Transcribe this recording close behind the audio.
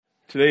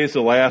Today is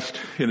the last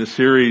in a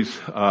series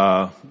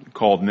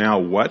called Now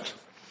What?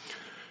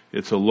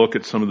 It's a look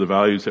at some of the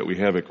values that we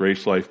have at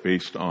GraceLife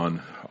based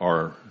on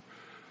our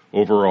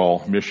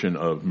overall mission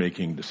of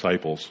making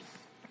disciples.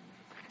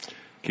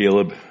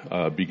 Caleb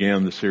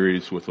began the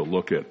series with a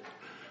look at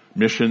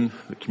mission,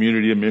 the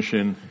community of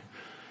mission.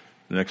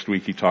 Next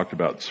week he talked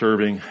about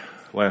serving.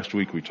 Last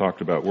week we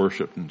talked about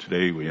worship, and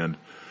today we end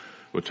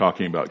with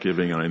talking about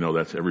giving, and I know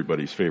that's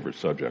everybody's favorite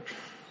subject.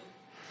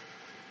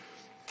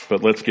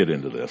 But let's get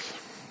into this.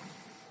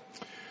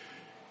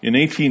 In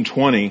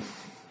 1820,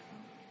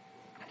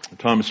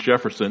 Thomas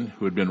Jefferson,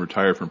 who had been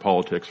retired from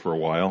politics for a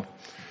while,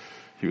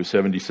 he was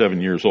 77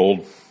 years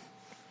old,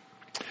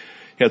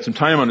 he had some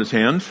time on his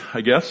hands,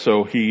 I guess,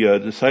 so he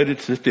decided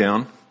to sit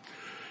down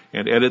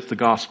and edit the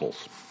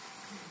Gospels.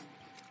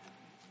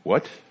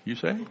 What, you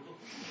say?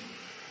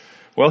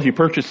 Well, he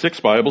purchased 6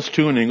 Bibles,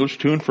 2 in English,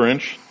 2 in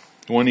French,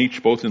 1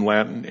 each both in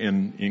Latin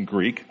and in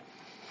Greek.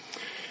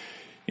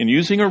 In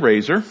using a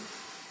razor,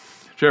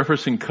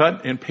 Jefferson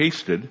cut and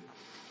pasted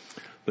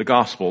the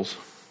Gospels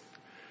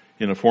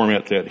in a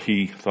format that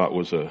he thought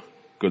was a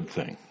good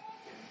thing.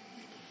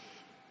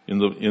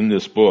 In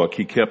this book,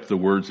 he kept the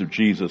words of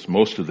Jesus,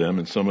 most of them,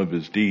 and some of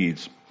his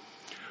deeds,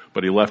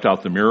 but he left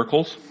out the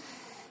miracles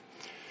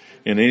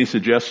and any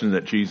suggestion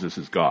that Jesus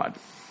is God.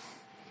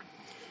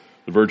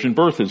 The virgin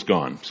birth is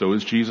gone. So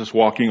is Jesus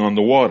walking on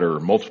the water,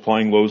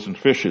 multiplying loaves and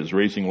fishes,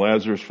 raising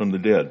Lazarus from the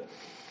dead.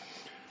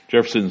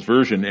 Jefferson's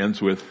version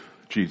ends with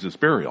Jesus'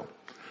 burial.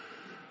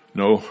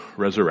 No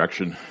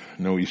resurrection,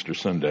 no Easter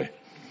Sunday.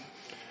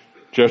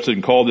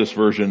 Jefferson called this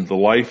version the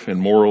life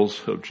and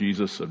morals of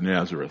Jesus of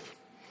Nazareth.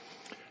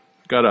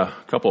 Got a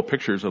couple of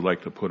pictures I'd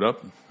like to put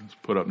up. Let's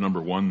put up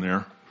number 1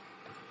 there.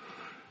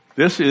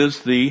 This is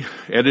the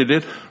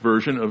edited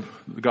version of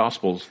the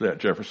Gospels that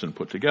Jefferson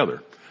put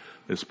together.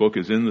 This book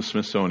is in the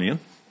Smithsonian.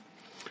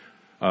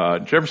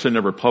 Jefferson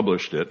never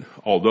published it,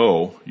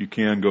 although you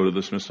can go to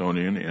the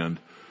Smithsonian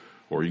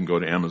or you can go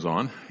to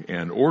Amazon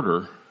and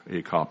order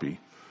a copy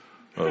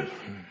of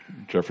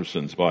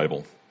Jefferson's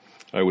Bible.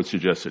 I would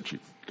suggest that you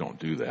don't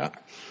do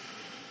that.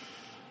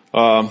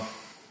 And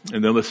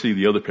then let's see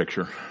the other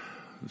picture,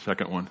 the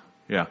second one.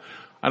 Yeah,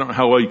 I don't know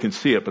how well you can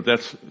see it, but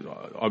that's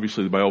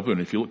obviously the Bible. And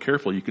if you look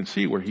carefully, you can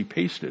see where he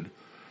pasted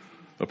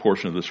a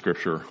portion of the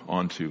scripture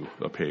onto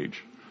a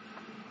page.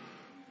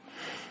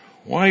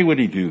 Why would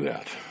he do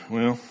that?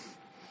 Well,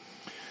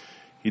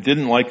 he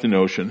didn't like the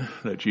notion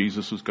that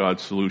Jesus was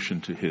God's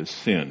solution to his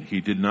sin. He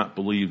did not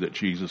believe that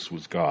Jesus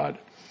was God.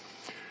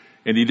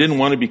 And he didn't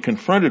want to be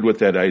confronted with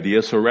that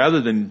idea, so rather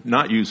than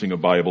not using a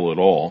Bible at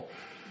all,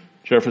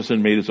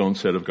 Jefferson made his own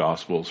set of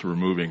Gospels,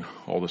 removing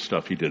all the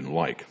stuff he didn't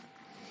like.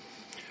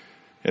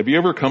 Have you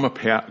ever come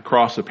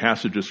across a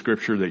passage of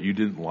Scripture that you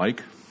didn't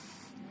like?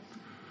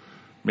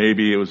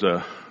 Maybe it was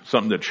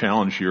something that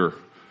challenged your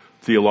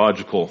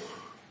theological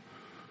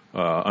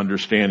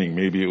understanding.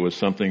 Maybe it was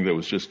something that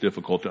was just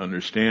difficult to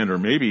understand, or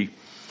maybe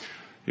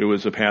it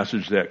was a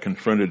passage that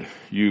confronted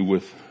you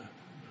with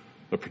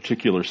a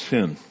particular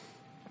sin.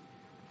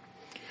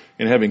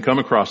 And having come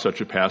across such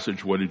a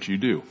passage, what did you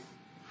do?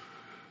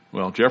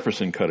 Well,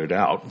 Jefferson cut it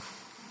out.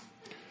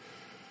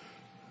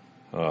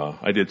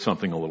 I did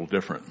something a little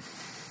different.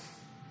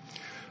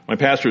 My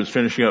pastor was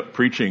finishing up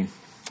preaching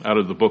out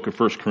of the book of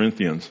 1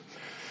 Corinthians.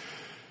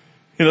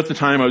 And at the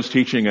time I was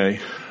teaching an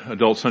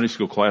adult Sunday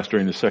school class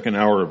during the second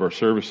hour of our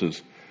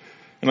services.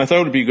 And I thought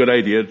it would be a good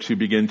idea to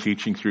begin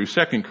teaching through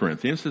 2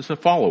 Corinthians as a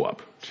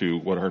follow-up to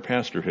what our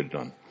pastor had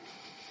done.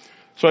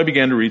 So I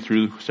began to read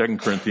through 2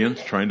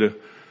 Corinthians, trying to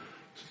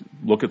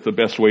look at the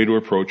best way to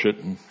approach it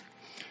and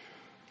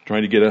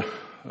trying to get an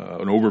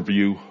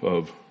overview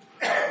of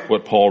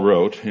what Paul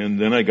wrote. And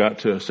then I got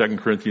to 2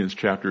 Corinthians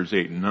chapters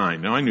 8 and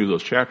 9. Now I knew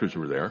those chapters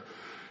were there,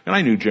 and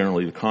I knew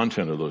generally the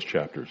content of those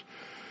chapters.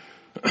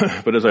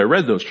 But as I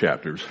read those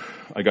chapters,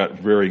 I got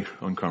very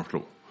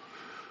uncomfortable.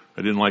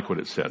 I didn't like what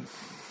it said.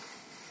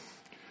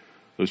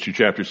 Those 2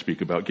 chapters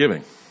speak about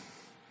giving.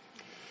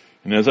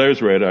 And as I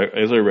read,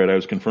 I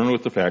was confronted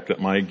with the fact that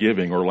my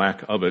giving or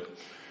lack of it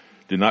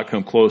did not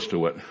come close to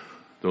what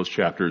those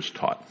chapters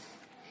taught.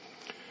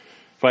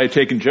 If I had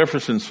taken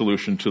Jefferson's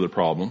solution to the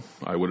problem,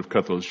 I would have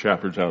cut those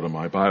chapters out of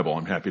my Bible.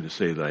 I'm happy to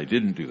say that I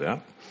didn't do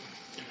that.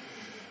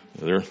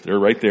 They're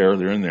right there.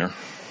 They're in there.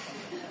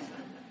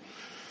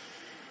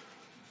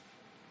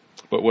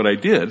 But what I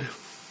did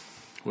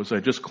was I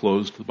just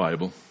closed the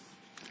Bible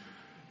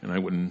and I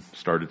went and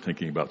started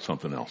thinking about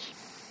something else.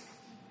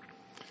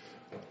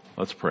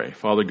 Let's pray.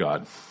 Father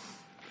God,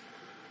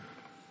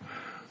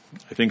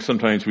 I think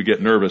sometimes we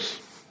get nervous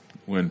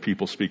when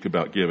people speak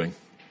about giving.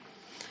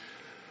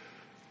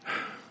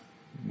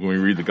 When we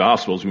read the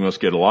Gospels, we must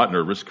get a lot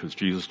nervous because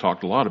Jesus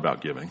talked a lot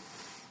about giving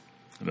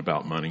and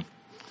about money.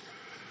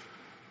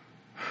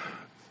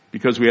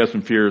 Because we have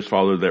some fears,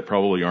 Father, that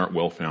probably aren't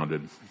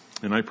well-founded.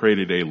 And I pray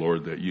today,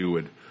 Lord, that you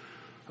would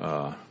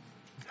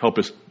help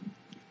us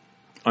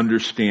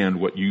understand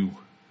what you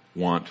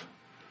want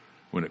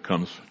when it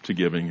comes to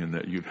giving, and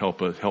that you'd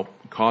help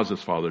cause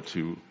us, Father,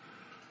 to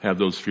have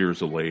those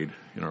fears allayed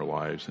in our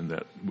lives, and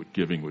that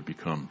giving would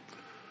become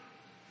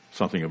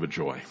something of a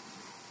joy. In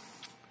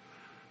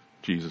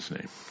Jesus'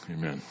 name,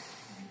 amen.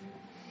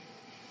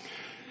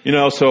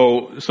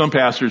 So some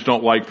pastors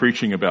don't like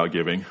preaching about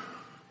giving.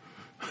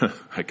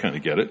 I kind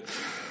of get it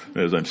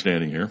as I'm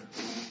standing here.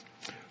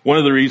 One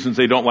of the reasons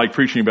they don't like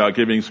preaching about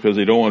giving is because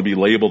they don't want to be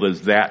labeled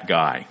as that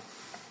guy.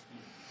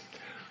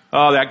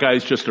 Oh, that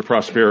guy's just a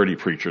prosperity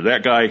preacher.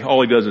 That guy,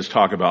 all he does is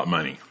talk about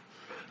money.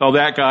 Oh,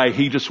 that guy,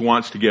 he just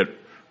wants to get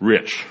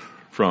rich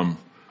from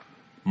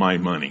my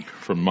money,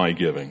 from my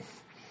giving.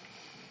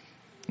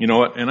 You know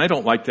what? And I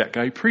don't like that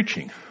guy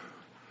preaching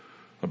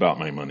about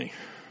my money.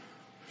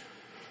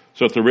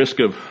 So at the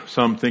risk of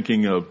some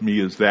thinking of me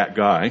as that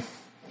guy,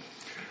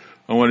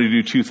 I want to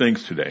do two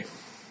things today.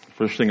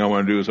 First thing I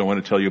want to do is I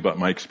want to tell you about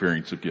my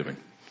experience of giving,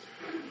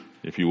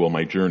 if you will,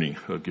 my journey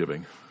of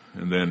giving.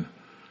 And then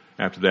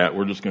after that,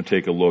 we're just going to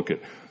take a look at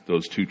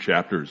those two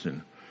chapters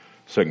in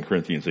 2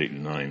 Corinthians 8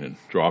 and 9 and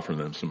draw from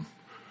them some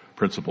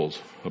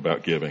principles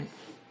about giving.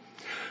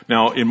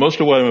 Now, in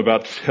most of what I'm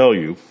about to tell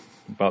you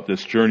about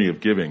this journey of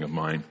giving of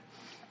mine,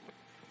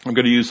 I'm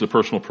going to use the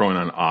personal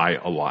pronoun I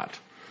a lot.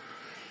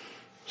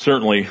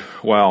 Certainly,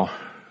 while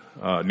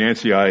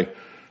Nancy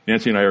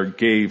and I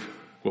gave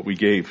what we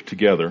gave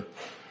together,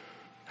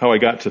 how I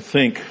got to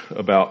think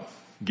about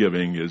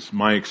giving is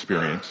my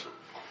experience.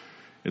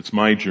 It's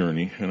my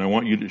journey, and I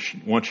want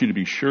you to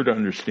be sure to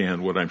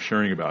understand what I'm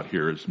sharing about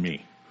here is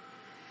me.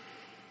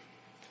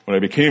 When I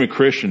became a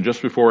Christian,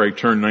 just before I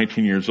turned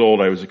 19 years old,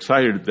 I was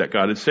excited that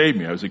God had saved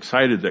me. I was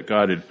excited that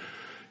God had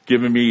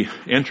given me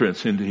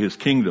entrance into His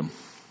kingdom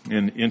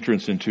and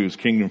entrance into His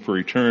kingdom for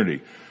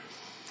eternity.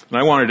 And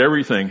I wanted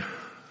everything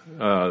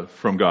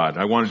from God.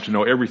 I wanted to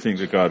know everything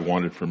that God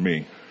wanted from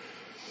me.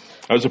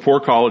 I was a poor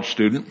college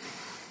student.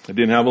 I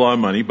didn't have a lot of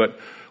money, but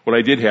what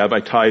I did have,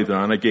 I tithed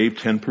on. I gave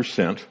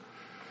 10%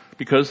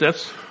 because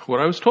that's what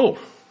I was told.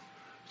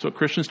 That's what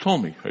Christians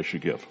told me I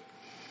should give.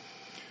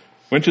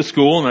 Went to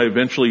school, and I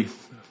eventually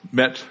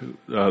met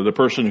the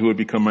person who would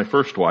become my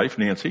first wife,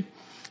 Nancy.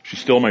 She's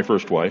still my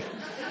first wife.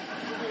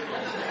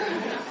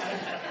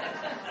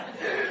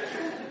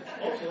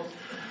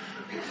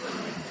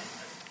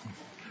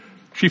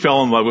 She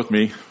fell in love with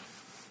me.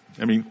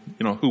 I mean,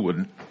 who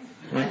wouldn't?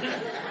 Right?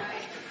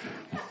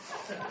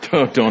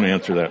 Don't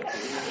answer that.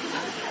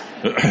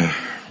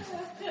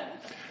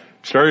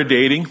 Started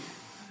dating,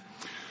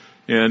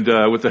 and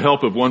with the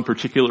help of one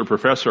particular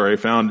professor, I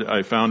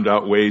found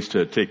out ways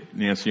to take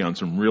Nancy on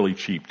some really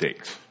cheap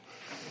dates.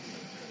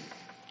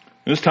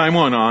 As time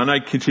went on, I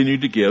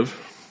continued to give,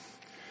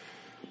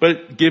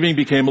 but giving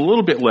became a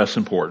little bit less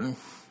important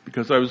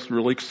because I was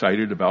really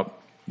excited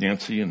about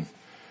Nancy and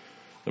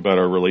about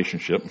our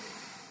relationship.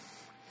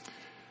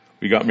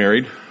 We got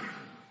married,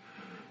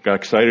 got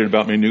excited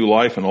about my new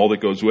life and all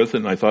that goes with it,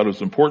 and I thought it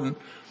was important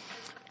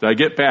that I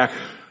get back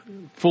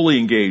fully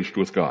engaged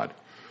with God,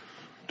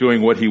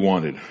 doing what He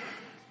wanted,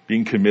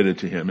 being committed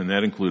to Him, and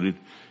that included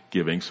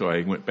giving, so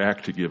I went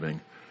back to giving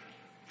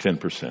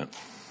 10%.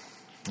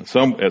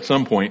 At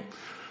some point,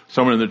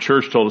 someone in the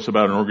church told us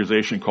about an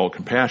organization called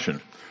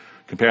Compassion.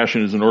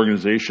 Compassion is an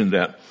organization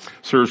that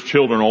serves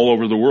children all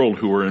over the world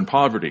who are in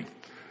poverty,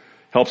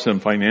 helps them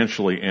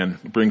financially,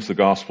 and brings the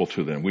gospel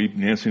to them.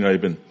 Nancy and I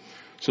have been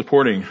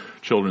supporting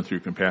children through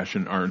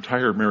Compassion our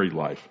entire married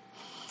life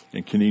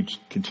and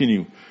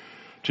continue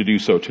to do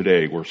so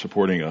today. We're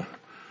supporting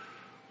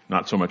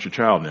not so much a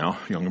child now,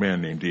 a young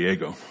man named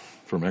Diego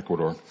from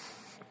Ecuador.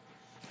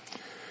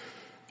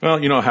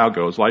 Well, you know how it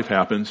goes. Life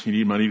happens. You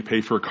need money to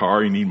pay for a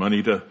car. You need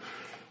money to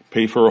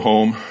pay for a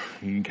home.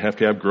 You have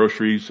to have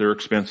groceries. There are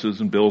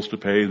expenses and bills to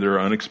pay. There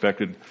are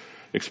unexpected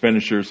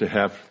expenditures that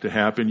have to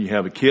happen. You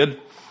have a kid.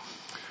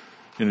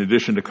 In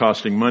addition to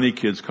costing money,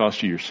 kids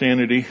cost you your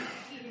sanity.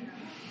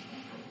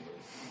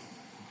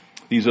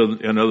 These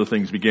and other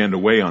things began to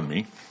weigh on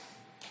me.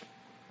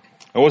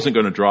 I wasn't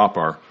going to drop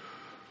our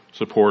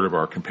support of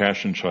our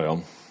Compassion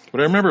child, but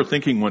I remember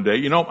thinking one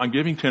day, I'm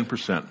giving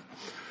 10%.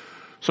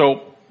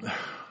 So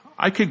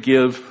I could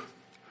give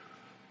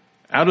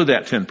out of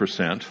that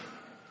 10%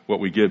 what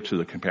we give to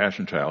the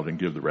Compassion child and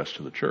give the rest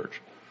to the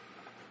church.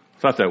 I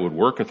thought that would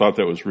work. I thought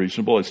that was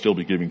reasonable. I'd still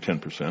be giving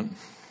 10%.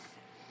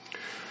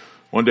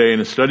 One day in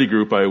a study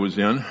group I was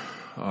in,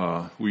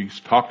 we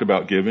talked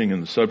about giving,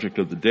 and the subject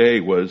of the day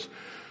was,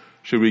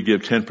 should we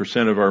give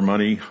 10% of our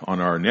money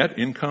on our net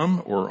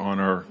income or on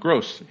our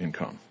gross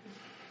income?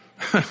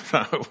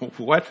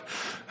 What?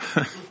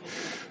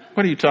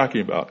 What are you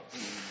talking about?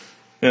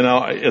 And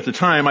at the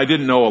time, I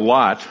didn't know a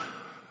lot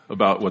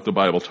about what the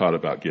Bible taught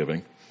about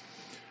giving.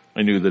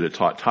 I knew that it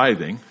taught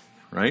tithing,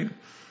 right?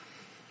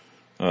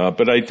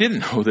 But I didn't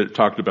know that it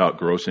talked about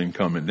gross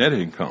income and net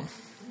income.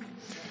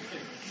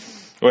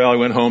 Well, I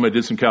went home, I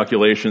did some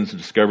calculations and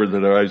discovered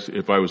that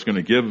if I was going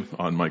to give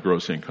on my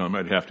gross income,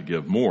 I'd have to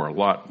give more,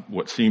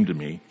 what seemed to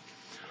me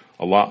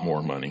a lot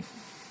more money.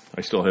 I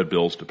still had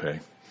bills to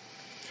pay.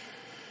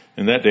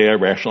 And that day I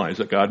rationalized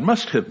that God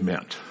must have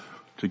meant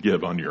to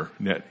give on your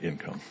net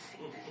income.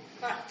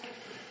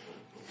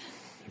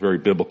 Very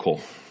biblical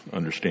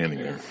understanding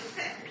there.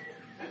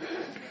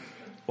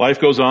 Life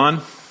goes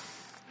on.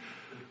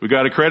 We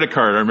got a credit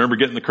card. I remember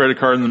getting the credit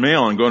card in the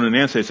mail and going to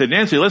Nancy. I said,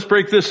 Nancy, let's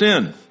break this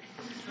in.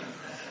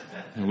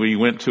 And we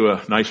went to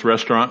a nice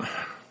restaurant,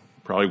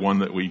 probably one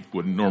that we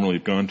wouldn't normally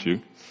have gone to.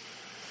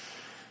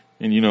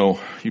 And you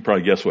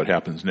probably guess what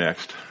happens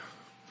next.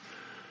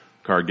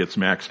 Card gets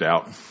maxed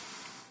out.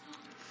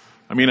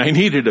 I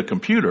needed a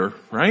computer,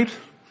 right?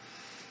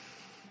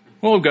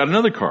 Well, we've got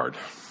another card.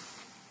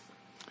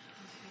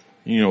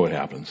 You know what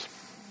happens.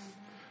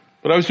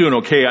 But I was doing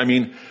okay.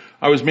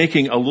 I was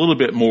making a little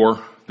bit more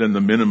than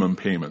the minimum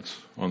payments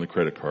on the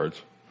credit cards.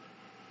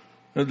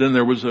 And then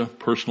there was a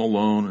personal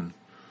loan, and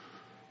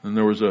then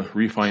there was a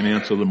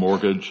refinance of the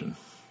mortgage, and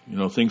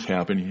things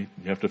happen.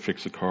 You have to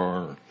fix a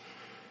car, or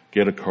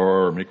get a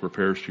car, or make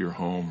repairs to your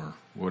home, or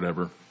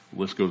whatever. The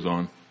list goes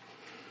on.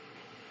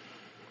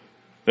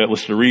 That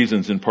list of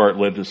reasons in part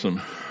led to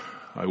some,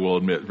 I will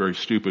admit, very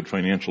stupid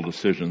financial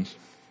decisions.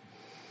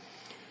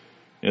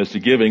 As to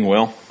giving,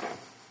 well,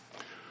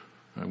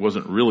 I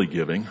wasn't really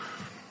giving.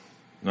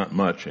 Not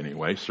much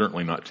anyway,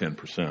 certainly not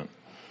 10%.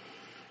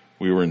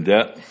 We were in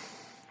debt.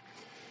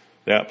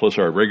 That plus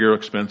our regular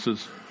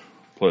expenses,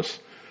 plus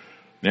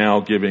now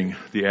giving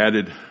the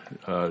added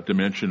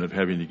dimension of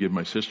having to give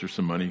my sister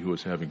some money who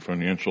was having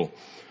financial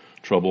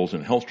troubles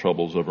and health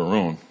troubles of her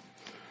own.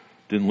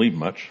 Didn't leave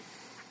much.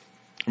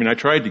 I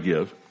tried to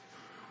give.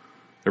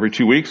 Every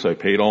 2 weeks I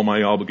paid all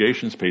my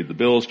obligations, paid the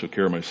bills, took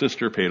care of my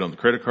sister, paid on the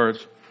credit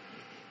cards.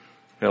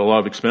 Had a lot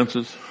of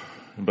expenses.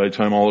 And by the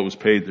time all it was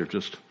paid, there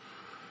just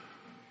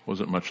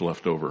wasn't much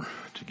left over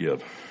to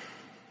give.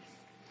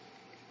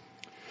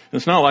 And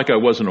it's not like I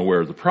wasn't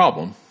aware of the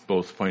problem,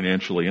 both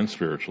financially and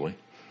spiritually.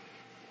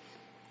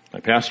 My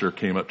pastor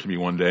came up to me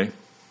one day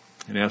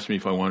and asked me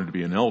if I wanted to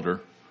be an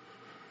elder.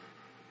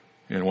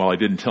 And while I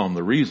didn't tell him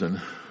the reason,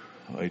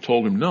 I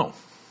told him no.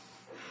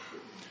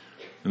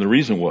 And the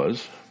reason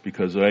was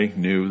because I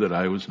knew that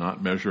I was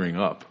not measuring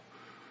up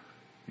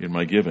in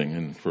my giving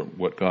and for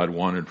what God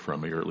wanted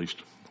from me, or at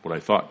least what I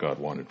thought God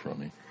wanted from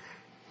me.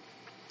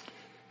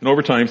 And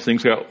over time,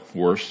 things got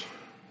worse.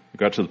 It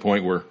got to the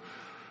point where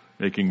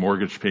making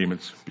mortgage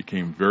payments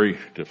became very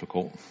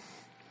difficult.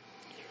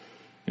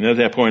 And at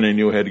that point, I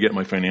knew I had to get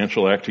my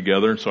financial act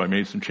together, so I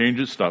made some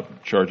changes,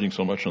 stopped charging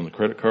so much on the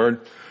credit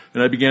card,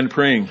 and I began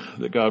praying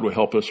that God would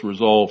help us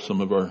resolve some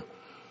of our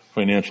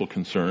financial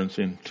concerns.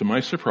 And to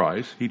my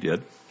surprise, He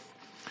did.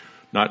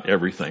 Not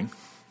everything,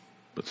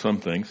 but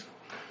some things.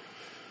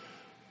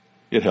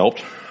 It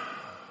helped,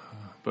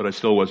 but I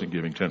still wasn't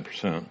giving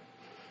 10%.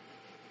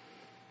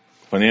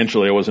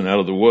 Financially, I wasn't out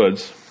of the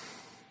woods.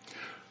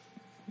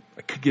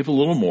 I could give a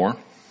little more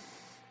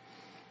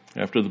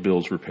after the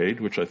bills were paid,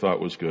 which I thought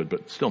was good,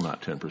 but still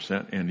not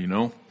 10%.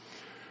 And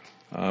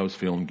I was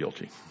feeling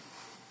guilty.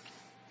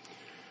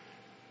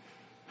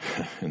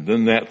 And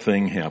then that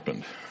thing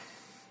happened.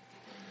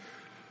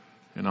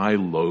 And I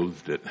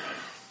loathed it.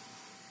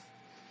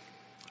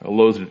 I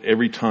loathed it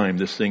every time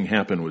this thing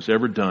happened, was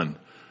ever done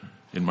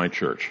in my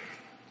church.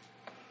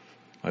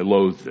 I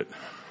loathed it.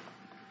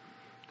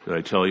 Did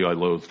I tell you I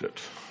loathed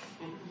it?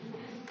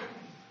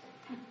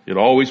 It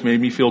always made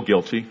me feel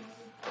guilty.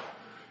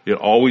 It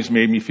always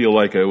made me feel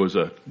like I was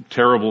a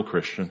terrible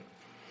Christian.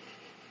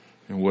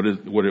 And what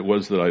it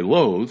was that I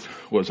loathed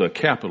was a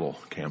capital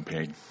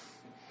campaign.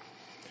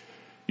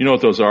 You know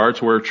what those are?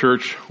 It's where a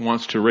church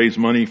wants to raise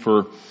money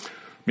for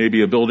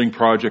maybe a building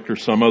project or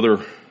some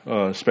other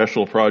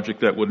special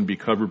project that wouldn't be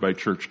covered by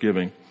church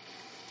giving.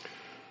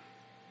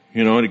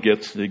 And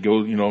they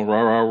go,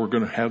 rah, rah, we're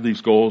going to have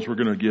these goals, we're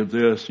going to give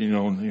this,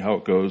 and how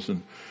it goes.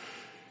 And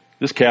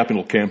this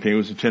capital campaign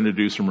was intended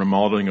to do some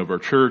remodeling of our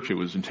church. It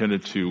was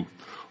intended to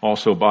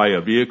also buy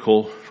a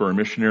vehicle for a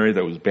missionary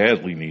that was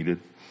badly needed,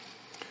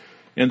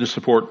 and to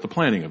support the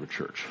planning of a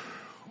church.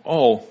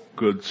 All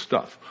good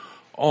stuff.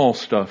 All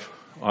stuff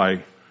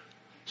I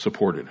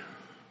supported.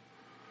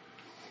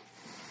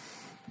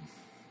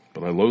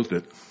 But I loathed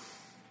it.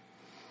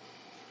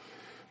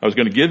 I was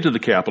going to give to the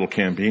capital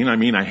campaign.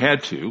 I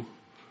had to.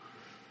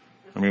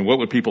 What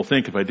would people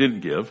think if I didn't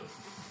give?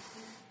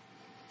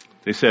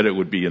 They said it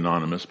would be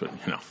anonymous, but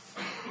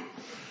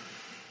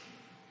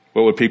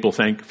What would people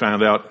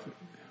found out?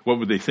 What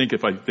would they think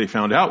if they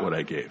found out what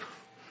I gave?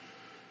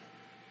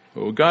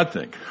 What would God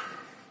think?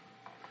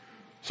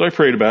 So I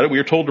prayed about it. We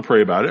were told to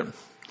pray about it.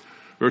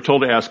 We were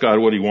told to ask God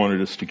what He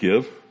wanted us to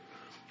give.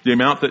 The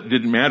amount that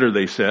didn't matter,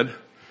 they said,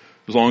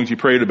 as long as you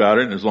prayed about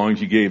it and as long as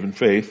you gave in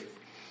faith.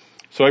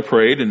 So I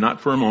prayed, and not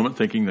for a moment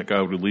thinking that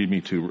God would lead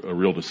me to a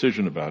real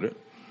decision about it.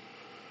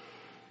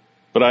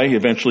 But I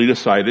eventually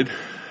decided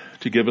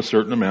to give a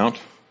certain amount.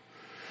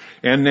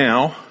 And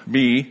now,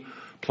 me,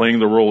 playing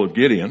the role of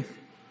Gideon,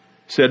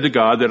 said to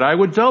God that I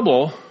would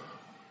double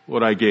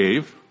what I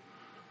gave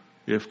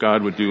if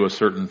God would do a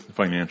certain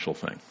financial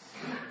thing.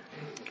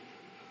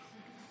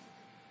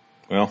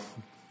 Well,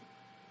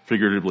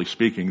 figuratively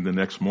speaking, the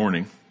next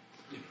morning,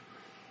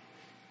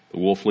 the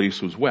wool fleece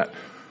was wet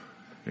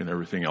and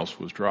everything else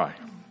was dry.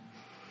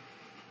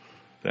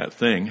 That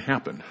thing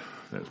happened.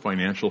 That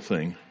financial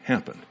thing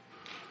happened.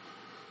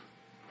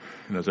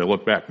 And as I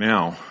look back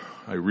now,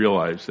 I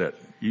realize that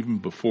even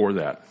before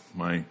that,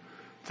 my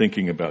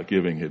thinking about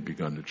giving had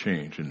begun to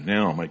change, and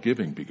now my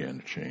giving began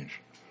to change.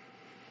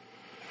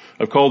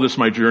 I've called this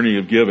my journey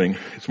of giving.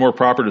 It's more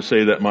proper to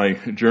say that my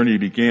journey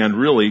began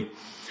really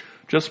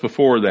just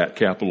before that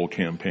capital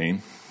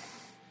campaign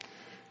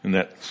and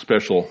that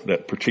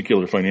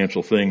particular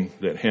financial thing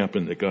that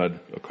happened that God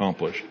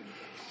accomplished.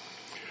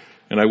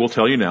 And I will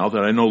tell you now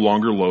that I no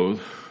longer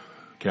loathe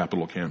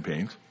capital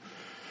campaigns.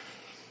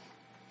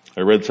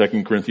 I read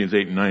 2 Corinthians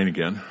 8 and 9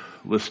 again,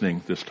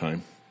 listening this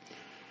time,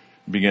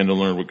 and began to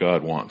learn what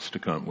God wants to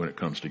come when it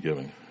comes to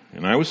giving.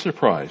 And I was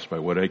surprised by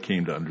what I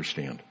came to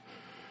understand.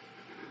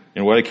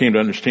 And what I came to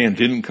understand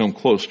didn't come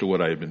close to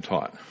what I had been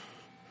taught.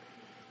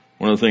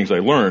 One of the things I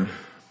learned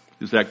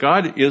is that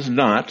God is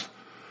not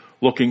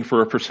looking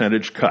for a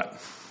percentage cut,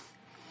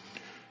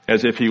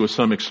 as if he was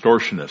some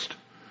extortionist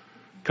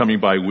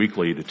coming by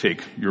weekly to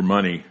take your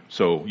money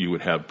so you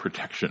would have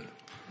protection.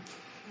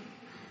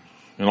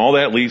 And all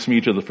that leads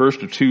me to the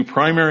first of two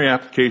primary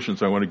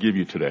applications I want to give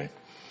you today.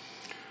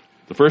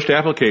 The first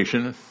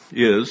application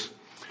is,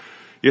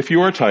 if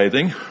you are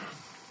tithing,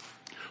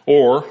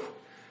 or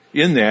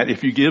in that,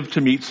 if you give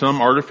to meet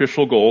some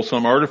artificial goal,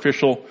 some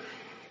artificial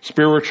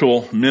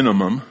spiritual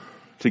minimum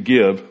to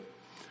give,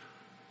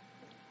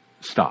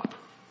 stop.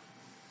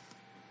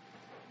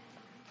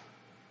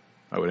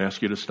 I would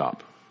ask you to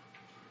stop.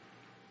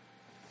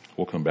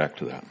 We'll come back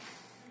to that.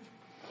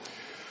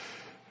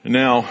 And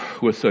now,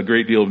 with a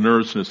great deal of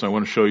nervousness, I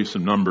want to show you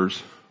some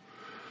numbers.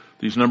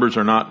 These numbers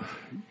are not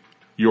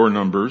your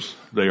numbers.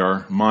 They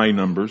are my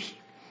numbers.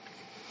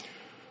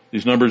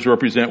 These numbers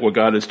represent what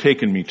God has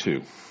taken me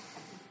to.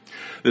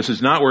 This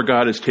is not where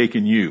God has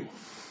taken you.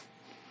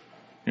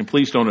 And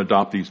please don't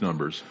adopt these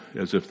numbers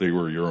as if they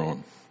were your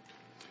own.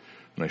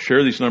 And I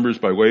share these numbers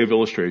by way of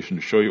illustration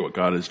to show you what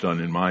God has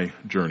done in my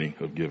journey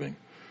of giving.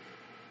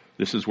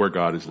 This is where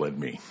God has led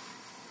me.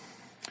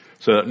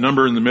 So that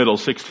number in the middle,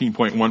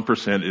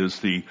 16.1%, is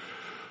the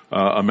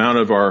amount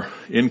of our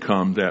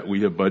income that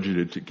we have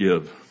budgeted to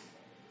give.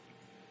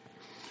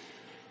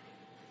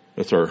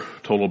 That's our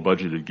total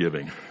budgeted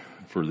giving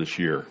for this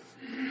year.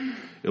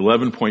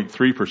 11.3%,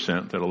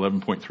 that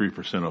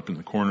 11.3% up in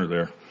the corner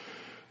there,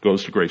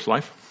 goes to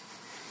GraceLife.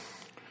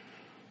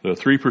 The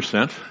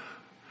 3%,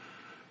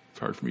 it's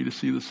hard for me to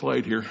see the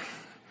slide here.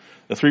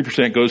 The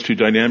 3% goes to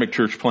Dynamic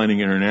Church Planning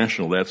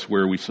International. That's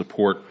where we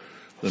support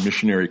the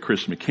missionary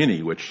Chris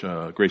McKinney, which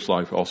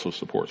GraceLife also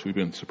supports. We've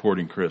been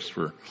supporting Chris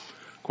for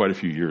quite a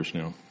few years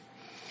now.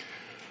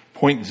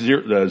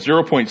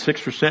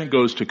 0.6%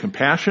 goes to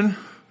Compassion.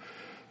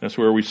 That's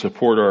where we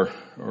support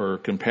our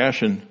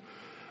Compassion,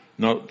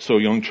 not so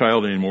young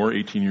child anymore,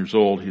 18 years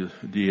old,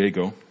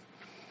 Diego.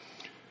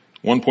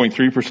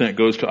 1.3%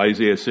 goes to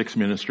Isaiah 6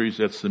 Ministries.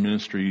 That's the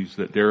ministries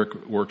that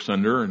Derek works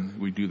under, and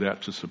we do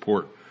that to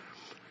support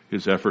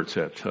his efforts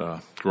at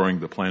growing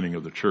the planning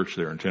of the church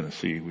there in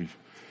Tennessee. We've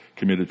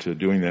committed to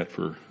doing that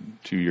for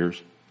 2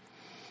 years.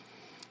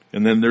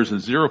 And then there's a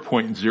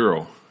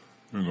 0.0.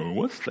 I'm going,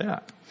 what's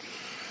that?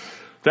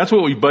 That's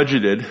what we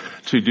budgeted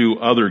to do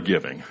other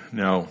giving.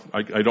 Now,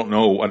 I don't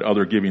know what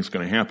other giving is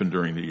going to happen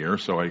during the year,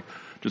 so I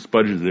just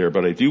budgeted there.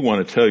 But I do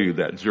want to tell you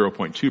that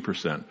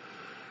 0.2%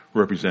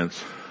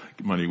 represents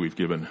money we've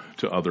given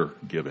to other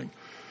giving.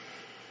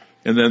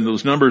 And then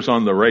those numbers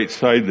on the right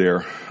side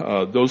there,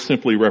 those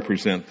simply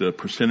represent the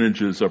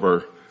percentages of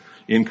our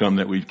income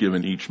that we've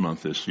given each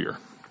month this year,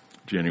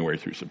 January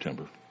through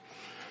September.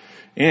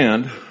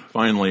 And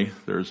finally,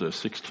 there's a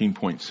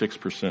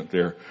 16.6%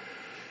 there.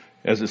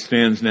 As it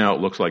stands now, it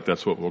looks like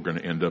that's what we're going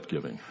to end up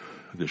giving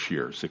this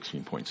year,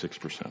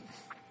 16.6%.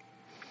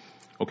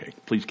 Okay,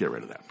 please get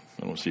rid of that.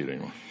 I don't see it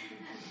anymore.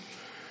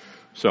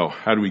 So,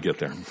 how do we get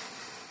there?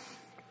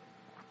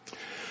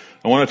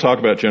 I want to talk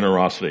about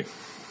generosity.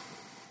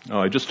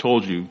 I just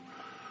told you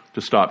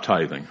to stop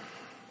tithing.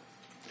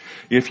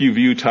 If you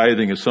view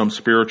tithing as some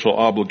spiritual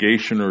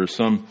obligation or as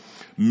some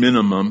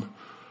minimum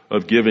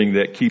of giving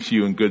that keeps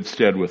you in good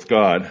stead with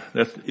God,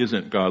 that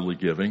isn't godly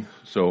giving.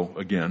 So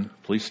again,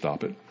 please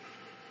stop it.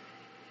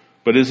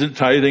 But isn't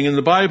tithing in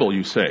the Bible,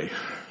 you say?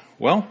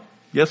 Well,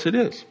 yes it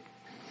is.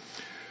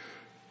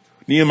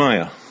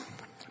 Nehemiah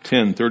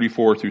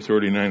 10:34 through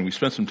 39. We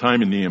spent some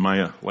time in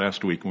Nehemiah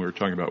last week when we were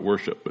talking about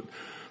worship, but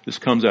this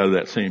comes out of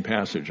that same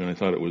passage, and I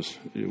thought it was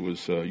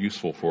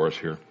useful for us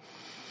here.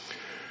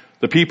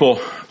 The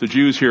people, the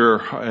Jews here,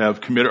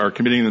 are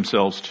committing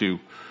themselves to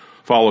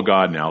follow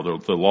God now.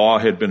 The law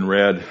had been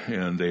read,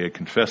 and they had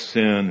confessed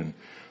sin, and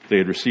they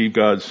had received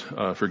God's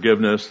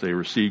forgiveness. They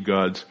received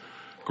God's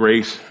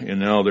grace, and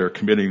now they're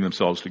committing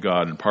themselves to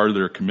God. And part of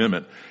their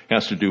commitment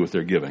has to do with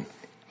their giving.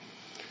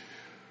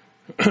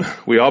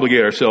 We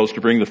obligate ourselves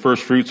to bring the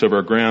first fruits of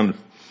our ground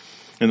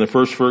and the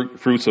first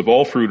fruits of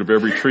all fruit of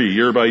every tree,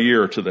 year by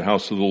year, to the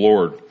house of the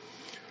Lord.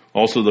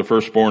 Also the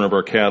firstborn of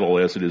our cattle,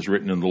 as it is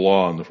written in the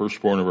law, and the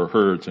firstborn of our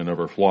herds and of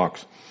our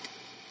flocks.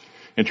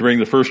 And to bring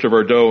the first of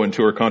our dough and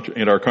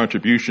our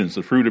contributions,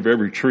 the fruit of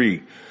every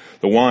tree,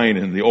 the wine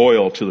and the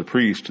oil, to the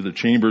priest, to the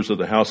chambers of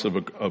the house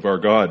of our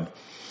God,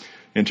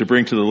 and to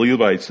bring to the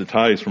Levites the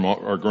tithes from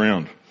our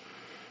ground.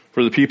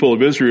 For the people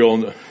of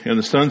Israel and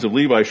the sons of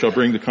Levi shall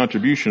bring the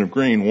contribution of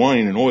grain,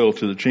 wine, and oil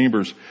to the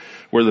chambers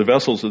where the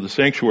vessels of the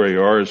sanctuary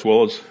are, as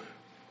well as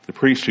the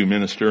priests who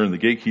minister and the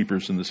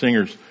gatekeepers and the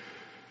singers.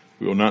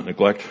 We will not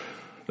neglect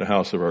the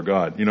house of our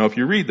God. You know, if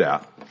you read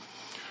that,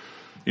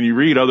 and you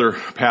read other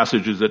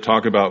passages that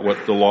talk about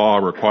what the law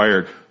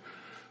required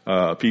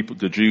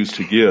the Jews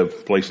to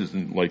give, places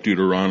like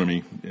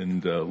Deuteronomy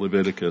and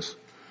Leviticus,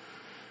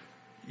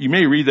 you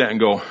may read that and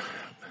go,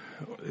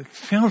 it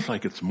sounds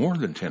like it's more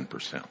than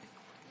 10%.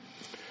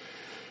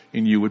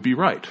 And you would be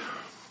right.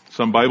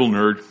 Some Bible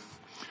nerd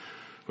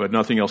who had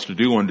nothing else to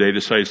do one day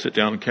decided to sit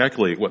down and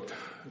calculate what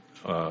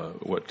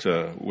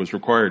was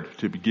required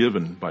to be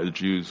given by the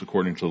Jews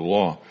according to the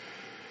law.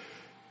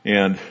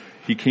 And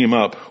he came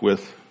up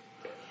with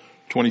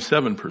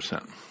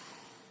 27%.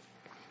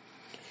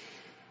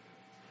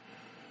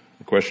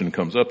 The question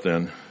comes up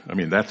then, I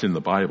mean, that's in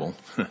the Bible.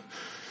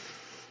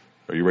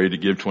 Are you ready to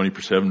give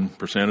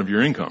 27% of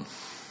your income?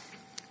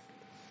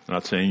 I'm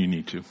not saying you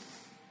need to.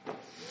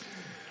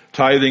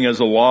 Tithing as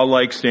a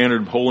law-like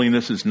standard of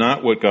holiness is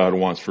not what God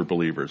wants for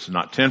believers.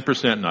 Not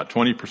 10%, not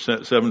 20%,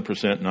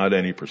 7%, not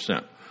any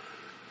percent.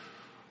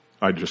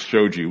 I just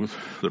showed you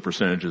the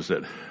percentages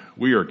that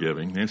we are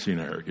giving, Nancy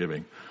and I are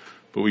giving.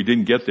 But we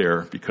didn't get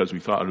there because we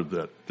thought of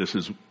that this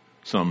is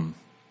some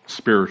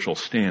spiritual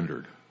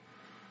standard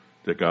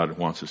that God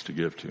wants us to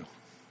give to.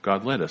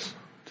 God led us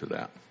to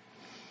that.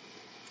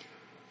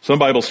 Some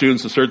Bible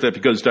students assert that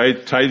because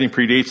tithing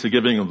predates the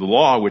giving of the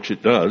law, which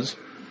it does,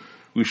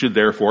 we should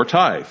therefore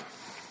tithe.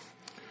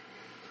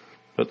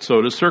 But so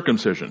does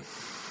circumcision.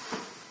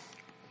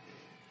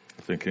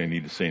 I think I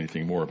need to say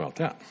anything more about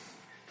that.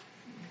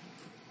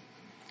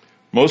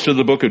 Most of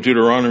the book of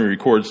Deuteronomy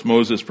records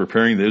Moses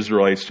preparing the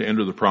Israelites to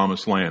enter the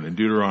promised land. In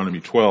Deuteronomy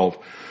 12,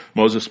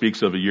 Moses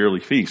speaks of a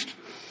yearly feast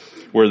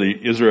where the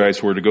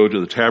Israelites were to go to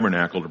the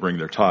tabernacle to bring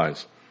their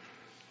tithes.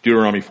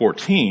 Deuteronomy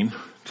 14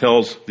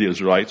 tells the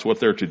Israelites what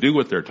they're to do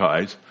with their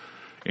tithes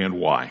and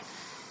why.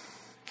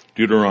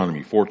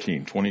 Deuteronomy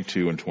 14,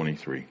 22 and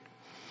 23.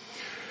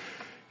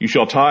 You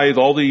shall tithe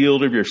all the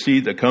yield of your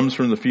seed that comes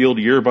from the field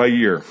year by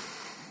year.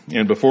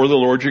 And before the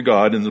Lord your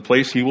God, in the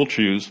place he will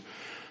choose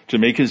to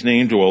make his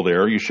name dwell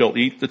there, you shall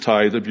eat the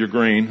tithe of your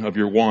grain, of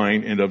your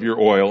wine, and of your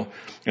oil,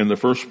 and the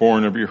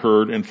firstborn of your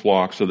herd and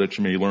flock, so that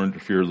you may learn to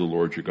fear the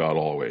Lord your God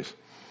always.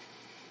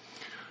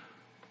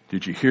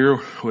 Did you hear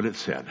what it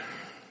said?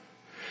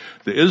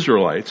 The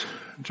Israelites,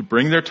 to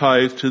bring their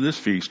tithe to this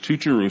feast to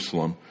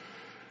Jerusalem,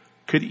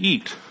 could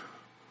eat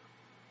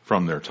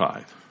from their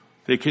tithe.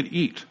 They could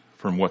eat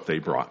from what they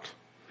brought.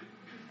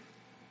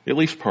 At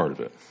least part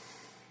of it.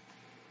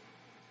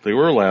 They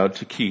were allowed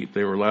to keep,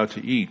 they were allowed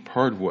to eat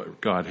part of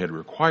what God had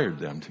required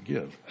them to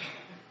give.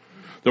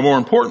 The more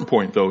important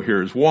point, though,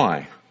 here is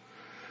why.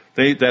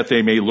 That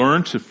they may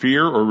learn to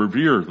fear or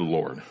revere the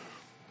Lord.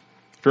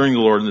 Fearing the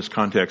Lord in this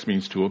context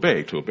means to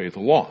obey the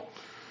law.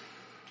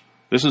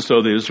 This is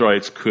so the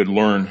Israelites could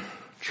learn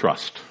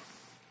trust.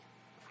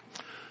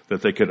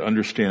 That they could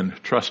understand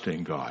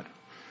trusting God.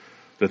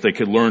 That they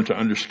could learn to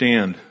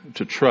understand,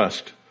 to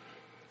trust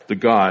the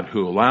God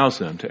who allows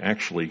them to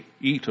actually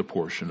eat a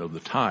portion of the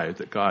tithe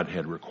that God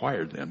had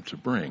required them to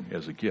bring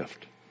as a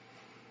gift.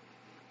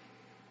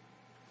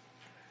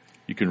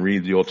 You can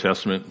read the Old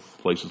Testament,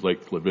 places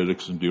like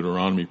Leviticus and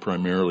Deuteronomy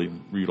primarily,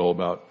 read all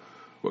about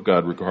what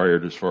God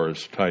required as far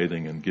as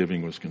tithing and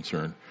giving was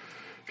concerned.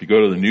 If you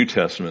go to the New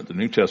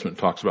Testament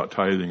talks about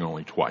tithing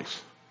only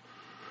twice.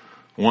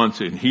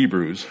 Once in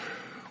Hebrews,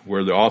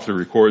 where the author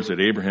records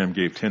that Abraham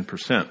gave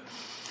 10%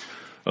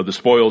 of the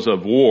spoils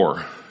of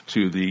war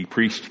to the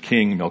priest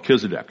king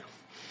Melchizedek.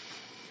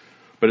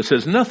 But it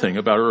says nothing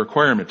about a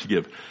requirement to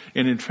give.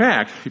 And in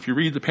fact, if you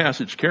read the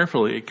passage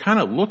carefully, it kind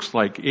of looks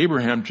like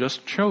Abraham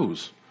just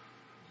chose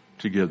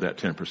to give that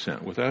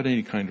 10% without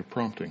any kind of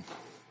prompting.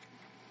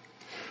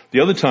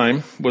 The other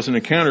time was an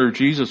encounter of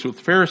Jesus with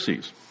the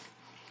Pharisees.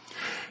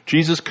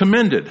 Jesus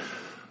commended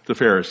the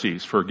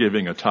Pharisees for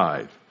giving a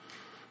tithe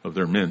of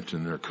their mint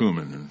and their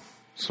cumin and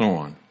so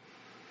on.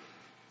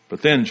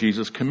 But then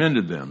Jesus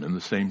commended them in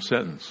the same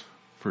sentence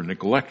for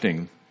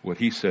neglecting what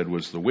he said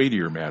was the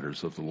weightier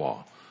matters of the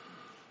law.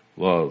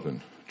 Love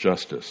and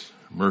justice,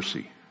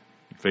 mercy,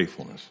 and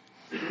faithfulness.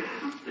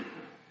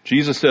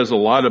 Jesus says a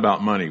lot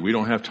about money. We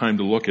don't have time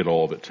to look at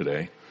all of it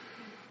today.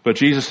 But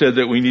Jesus said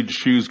that we need to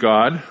choose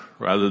God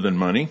rather than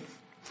money.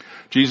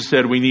 Jesus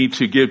said we need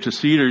to give to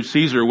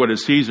Caesar what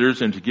is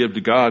Caesar's and to give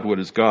to God what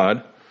is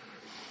God.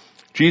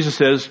 Jesus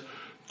says,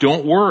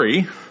 don't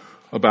worry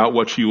about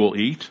what you will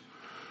eat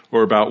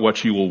or about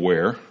what you will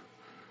wear,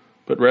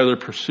 but rather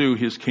pursue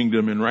his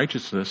kingdom and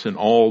righteousness, and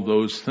all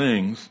those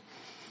things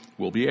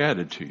will be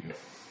added to you.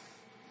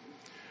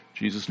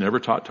 Jesus never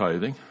taught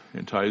tithing,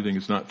 and tithing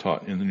is not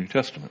taught in the New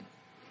Testament.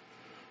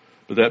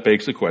 But that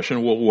begs the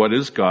question, well, what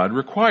does God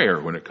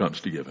require when it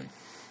comes to giving?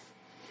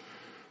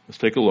 Let's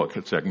take a look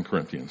at 2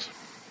 Corinthians.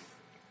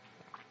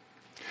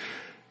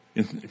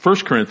 In 1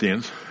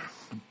 Corinthians,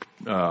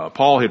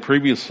 Paul had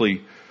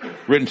previously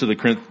written to the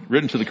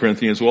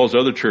Corinthians as well as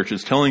other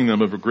churches, telling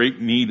them of a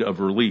great need of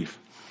relief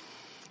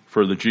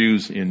for the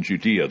Jews in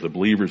Judea, the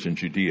believers in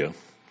Judea.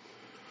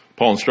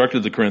 Paul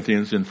instructed the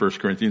Corinthians in 1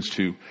 Corinthians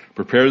 2,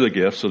 prepare the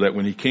gift so that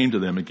when he came to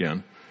them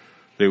again,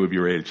 they would be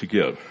ready to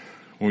give.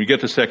 When we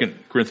get to 2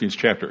 Corinthians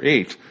chapter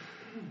 8,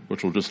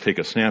 which we'll just take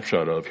a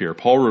snapshot of here,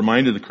 Paul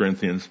reminded the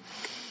Corinthians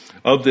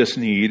of this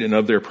need and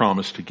of their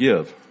promise to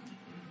give.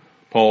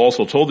 Paul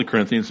also told the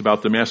Corinthians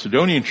about the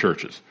Macedonian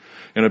churches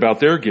and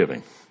about their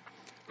giving,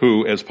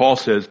 who, as Paul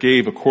says,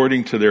 gave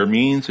according to their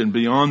means and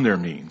beyond their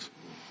means.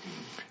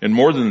 And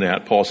more than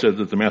that, Paul said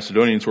that the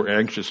Macedonians were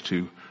anxious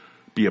to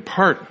be a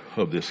part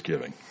of this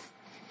giving.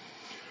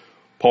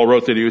 Paul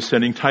wrote that he was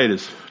sending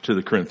Titus to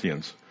the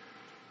Corinthians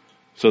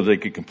so they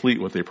could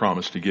complete what they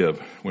promised to give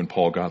when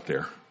Paul got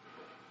there.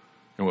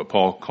 And what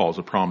Paul calls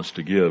a promise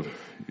to give,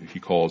 he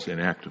calls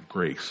an act of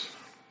grace.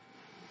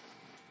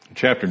 In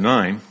chapter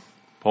 9,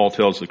 Paul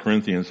tells the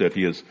Corinthians that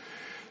he is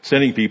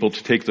sending people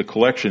to take the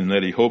collection,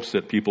 that he hopes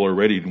that people are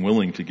ready and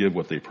willing to give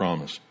what they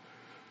promised.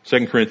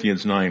 2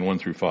 Corinthians 9, 1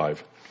 through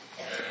 5.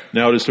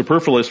 Now it is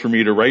superfluous for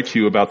me to write to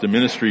you about the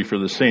ministry for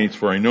the saints,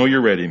 for I know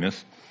your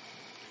readiness,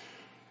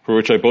 for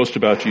which I boast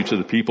about you to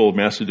the people of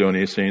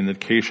Macedonia, saying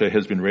that Achaia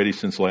has been ready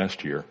since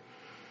last year,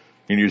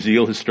 and your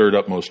zeal has stirred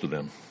up most of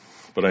them.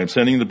 But I am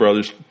sending the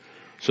brothers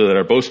so that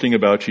our boasting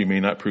about you may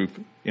not prove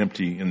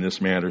empty in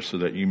this matter, so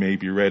that you may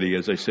be ready,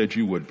 as I said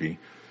you would be.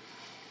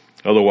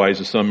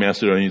 Otherwise, if some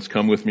Macedonians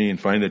come with me and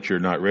find that you're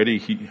not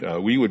ready,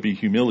 we would be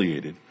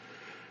humiliated,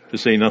 to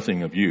say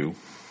nothing of you,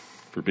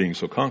 for being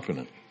so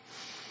confident.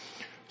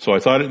 So I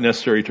thought it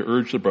necessary to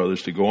urge the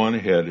brothers to go on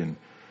ahead and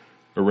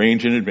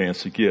arrange in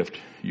advance the gift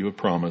you have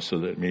promised, so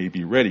that it may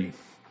be ready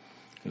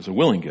as a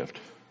willing gift,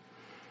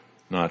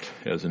 not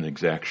as an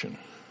exaction.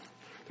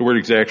 The word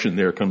exaction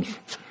there comes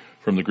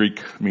from the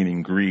Greek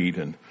meaning greed,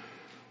 and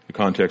the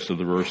context of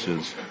the verse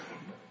is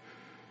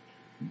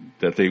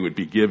that they would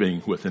be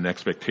giving with an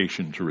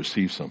expectation to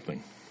receive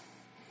something.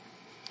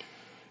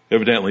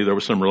 Evidently, there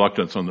was some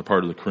reluctance on the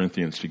part of the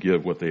Corinthians to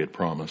give what they had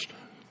promised.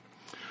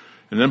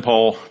 And then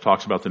Paul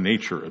talks about the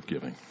nature of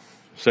giving.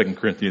 2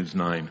 Corinthians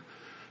 9,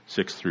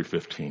 6 through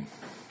 15.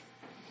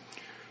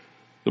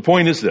 The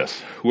point is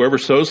this: whoever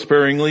sows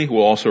sparingly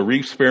will also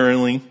reap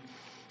sparingly,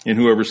 and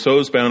whoever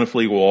sows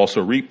bountifully will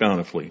also reap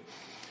bountifully.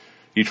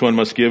 Each one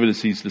must give it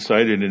as he's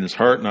decided in his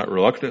heart, not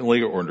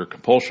reluctantly or under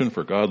compulsion,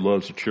 for God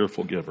loves a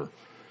cheerful giver.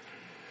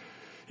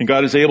 And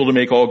God is able to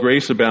make all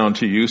grace abound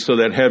to you, so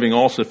that having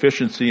all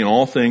sufficiency in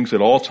all things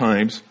at all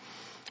times,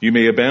 you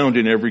may abound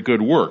in every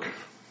good work.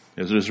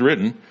 As it is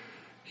written,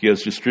 he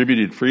has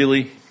distributed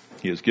freely,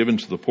 he has given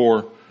to the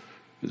poor,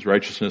 his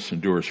righteousness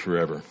endures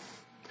forever.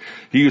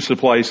 He who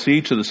supplies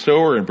seed to the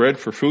sower and bread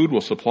for food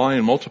will supply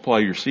and multiply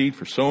your seed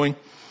for sowing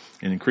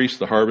and increase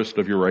the harvest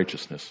of your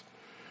righteousness.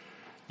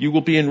 You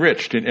will be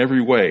enriched in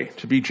every way,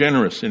 to be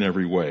generous in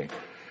every way,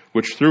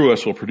 which through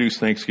us will produce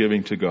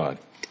thanksgiving to God.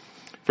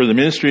 For the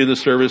ministry of the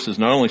service is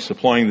not only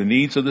supplying the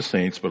needs of the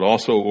saints, but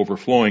also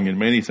overflowing in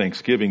many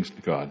thanksgivings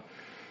to God.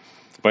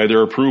 By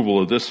their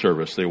approval of this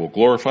service, they will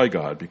glorify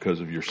God because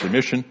of your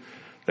submission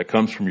that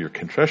comes from your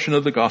confession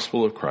of the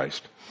gospel of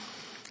Christ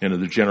and of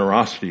the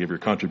generosity of your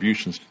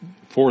contributions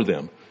for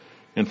them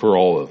and for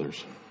all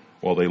others,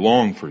 while they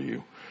long for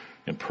you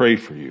and pray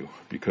for you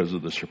because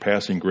of the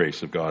surpassing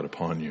grace of God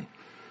upon you.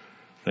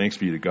 Thanks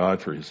be to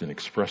God for his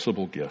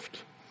inexpressible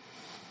gift.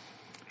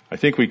 I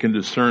think we can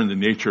discern the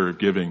nature of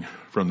giving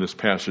from this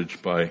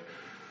passage by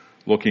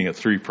looking at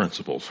three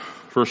principles.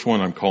 First one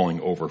I'm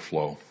calling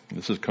overflow.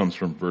 This comes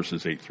from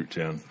verses 8 through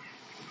 10.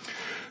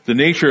 The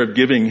nature of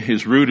giving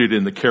is rooted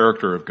in the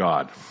character of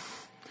God.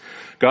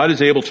 God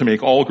is able to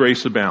make all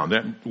grace abound.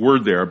 That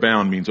word there,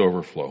 abound, means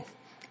overflow.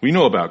 We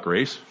know about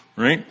grace,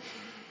 right?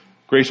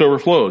 Grace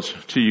overflows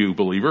to you,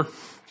 believer,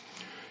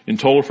 in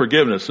total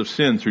forgiveness of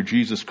sin through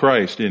Jesus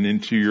Christ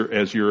and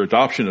as your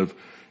adoption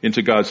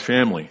into God's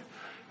family,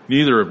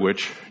 neither of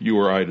which you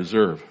or I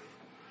deserve.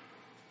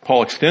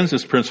 Paul extends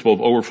this principle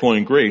of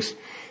overflowing grace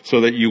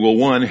so that you will,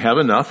 one, have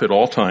enough at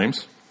all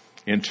times,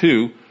 and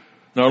two,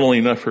 not only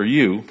enough for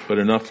you, but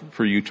enough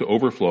for you to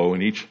overflow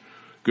in each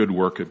good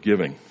work of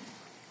giving.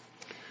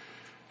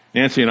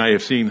 Nancy and I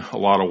have seen a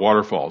lot of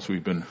waterfalls.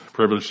 We've been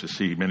privileged to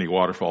see many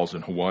waterfalls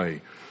in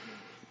Hawaii.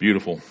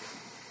 Beautiful.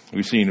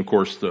 We've seen, of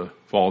course, the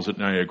falls at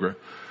Niagara.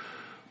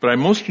 But I'm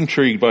most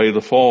intrigued by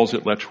the falls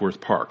at Letchworth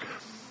Park.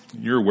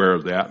 You're aware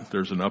of that.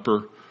 There's an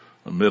upper,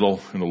 a middle,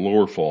 and a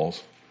lower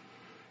falls.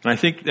 And I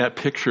think that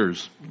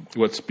pictures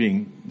what's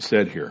being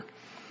said here.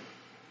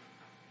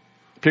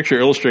 The picture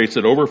illustrates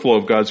that overflow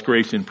of God's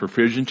grace in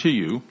provision to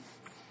you,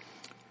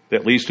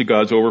 that leads to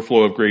God's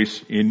overflow of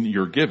grace in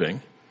your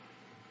giving,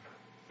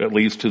 that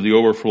leads to the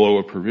overflow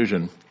of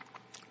provision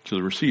to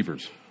the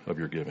receivers of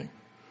your giving.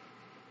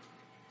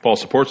 Paul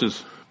supports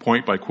his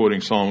point by quoting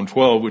Psalm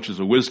 12, which is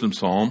a wisdom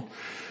psalm,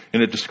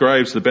 and it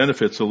describes the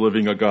benefits of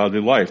living a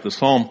godly life. The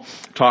psalm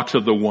talks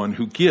of the one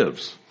who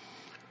gives.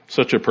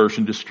 Such a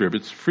person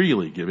distributes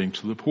freely, giving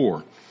to the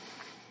poor,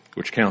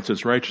 which counts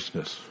as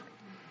righteousness.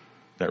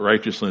 That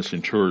righteousness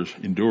endures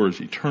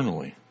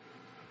eternally.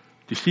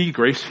 Do you see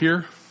grace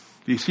here?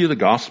 Do you see the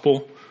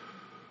gospel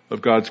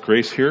of God's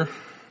grace here?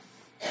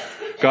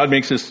 God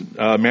makes this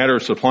matter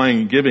of supplying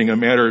and giving a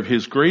matter of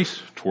His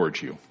grace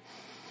towards you.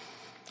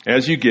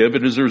 As you give,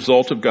 it is a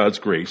result of God's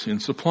grace in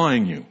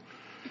supplying you.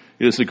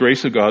 It is the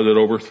grace of God that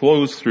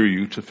overflows through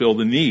you to fill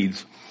the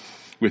needs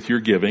with your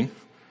giving,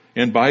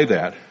 and by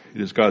that,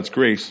 it is God's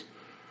grace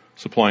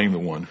supplying the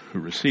one who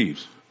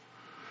receives.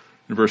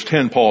 In verse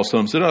 10, Paul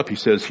sums it up. He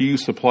says, "He who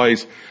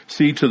supplies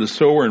seed to the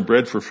sower and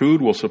bread for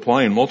food will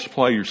supply and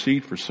multiply your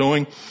seed for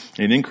sowing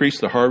and increase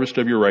the harvest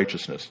of your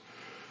righteousness."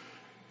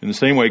 In the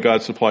same way,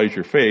 God supplies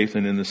your faith,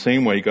 and in the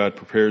same way, God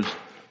prepares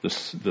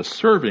the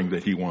serving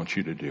that He wants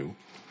you to do,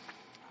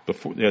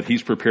 that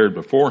He's prepared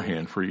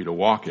beforehand for you to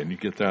walk in. You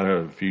get that out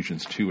of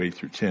Ephesians 2:8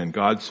 through 10.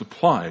 God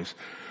supplies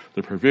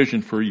the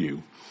provision for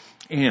you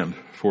and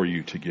for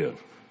you to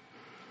give.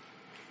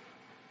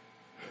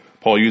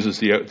 Paul uses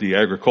the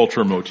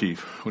agricultural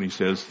motif when he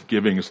says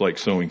giving is like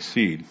sowing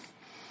seed.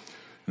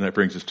 And that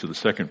brings us to the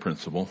second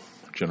principle,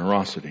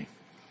 generosity.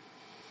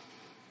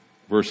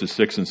 Verses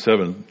 6 and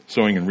 7,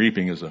 sowing and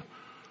reaping is a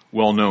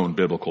well-known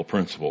biblical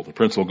principle. The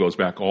principle goes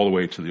back all the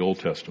way to the Old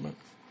Testament.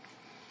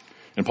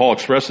 And Paul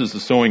expresses the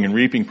sowing and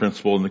reaping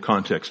principle in the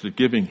context of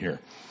giving here.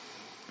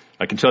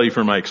 I can tell you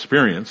from my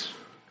experience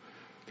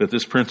that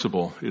this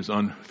principle is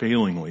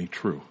unfailingly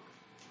true.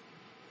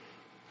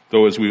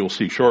 Though, as we will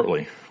see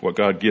shortly, what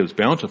God gives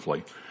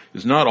bountifully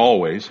is not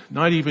always,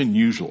 not even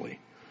usually,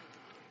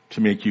 to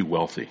make you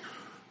wealthy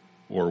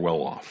or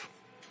well off.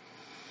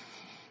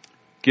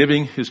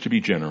 Giving is to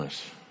be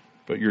generous,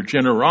 but your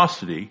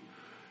generosity,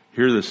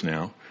 hear this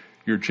now,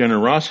 your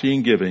generosity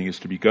in giving is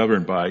to be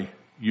governed by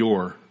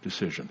your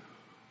decision.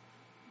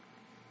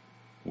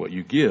 What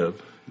you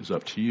give is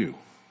up to you.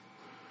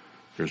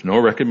 There's no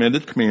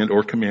recommended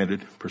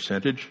commanded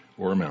percentage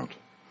or amount.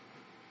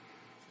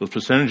 Those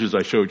percentages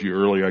I showed you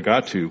earlier, I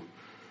got to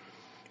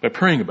by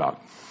praying about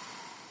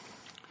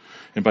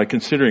and by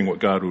considering what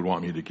God would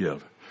want me to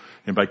give.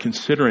 And by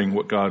considering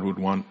what God would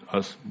want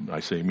us, I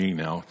say me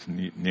now, it's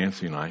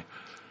Nancy and I,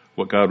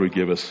 what God would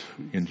give us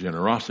in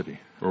generosity,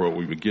 or what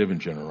we would give in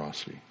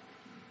generosity.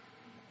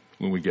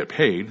 When we get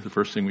paid, the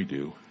first thing we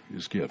do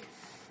is give.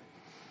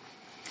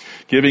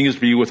 Giving is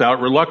to be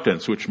without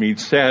reluctance, which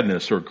means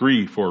sadness or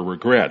grief or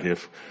regret.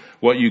 If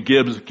what you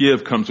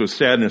give comes with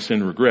sadness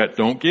and regret,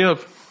 don't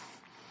give.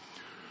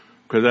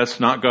 Because that's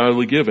not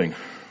godly giving.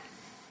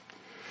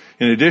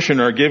 In addition,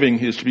 our giving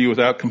is to be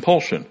without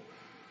compulsion.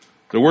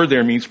 The word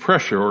there means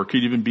pressure, or it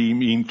could even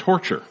mean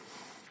torture.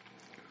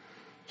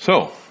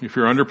 So, if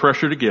you're under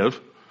pressure to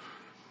give,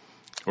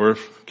 or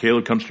if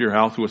Caleb comes to your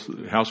house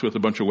with a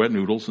bunch of wet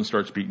noodles and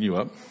starts beating you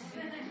up,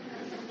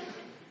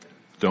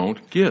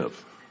 don't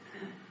give.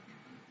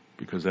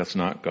 Because that's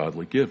not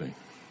godly giving.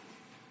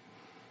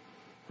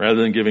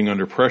 Rather than giving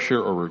under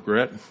pressure or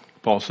regret,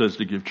 Paul says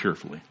to give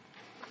cheerfully.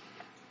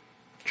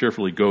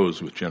 Cheerfully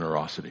goes with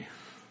generosity.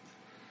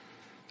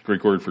 The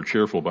Greek word for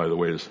cheerful, by the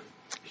way, is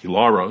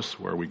hilaros,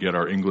 where we get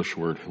our English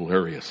word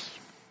hilarious.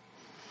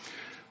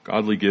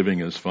 Godly giving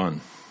is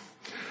fun.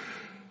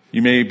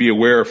 You may be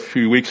aware a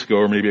few weeks ago,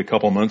 or maybe a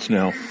couple months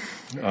now,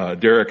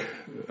 Derek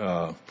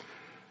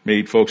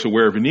made folks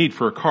aware of a need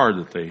for a car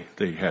that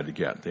they had to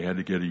get. They had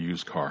to get a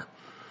used car.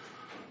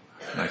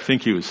 And I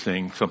think he was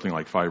saying something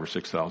like $5,000 or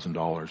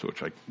 $6,000,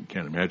 which I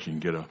can't imagine you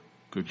can get a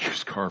good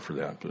used car for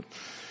that. But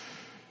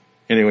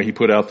anyway, he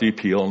put out the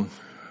appeal. And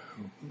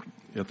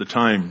at the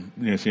time,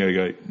 Nancy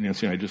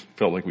and I just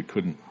felt like we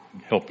couldn't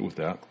help with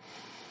that.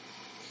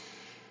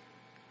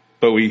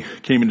 But we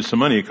came into some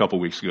money a couple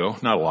weeks ago.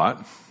 Not a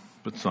lot,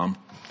 but some.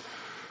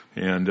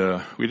 And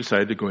we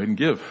decided to go ahead and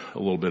give a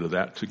little bit of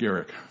that to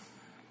Garrick.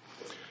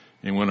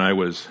 And when I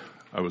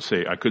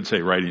could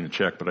say writing a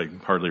check, but I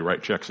hardly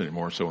write checks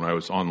anymore. So when I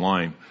was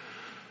online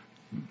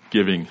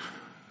giving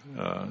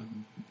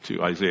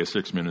to Isaiah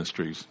 6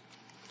 Ministries,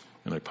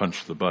 and I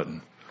punched the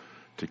button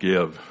to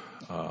give,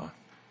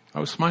 I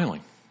was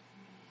smiling.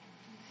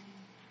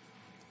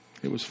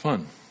 It was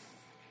fun.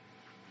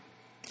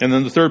 And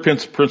then the third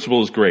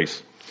principle is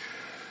grace.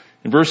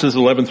 In verses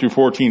 11 through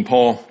 14,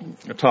 Paul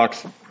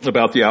talks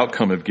about the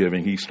outcome of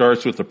giving. He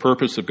starts with the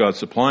purpose of God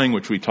supplying,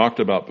 which we talked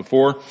about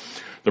before.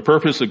 The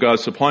purpose of God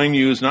supplying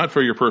you is not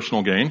for your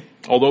personal gain,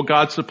 although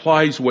God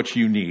supplies what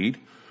you need,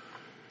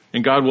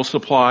 and God will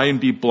supply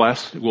and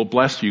will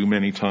bless you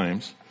many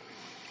times.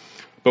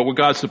 But what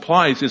God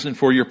supplies isn't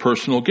for your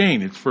personal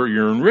gain. It's for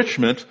your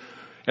enrichment,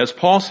 as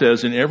Paul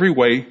says, in every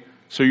way,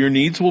 so your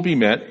needs will be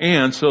met,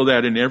 and so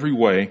that in every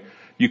way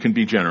you can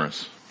be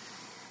generous.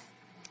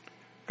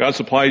 God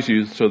supplies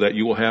you so that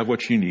you will have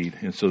what you need,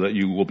 and so that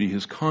you will be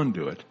His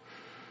conduit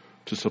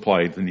to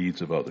supply the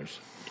needs of others.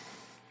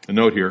 A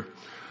note here.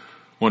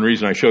 One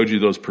reason I showed you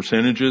those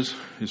percentages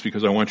is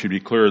because I want you to be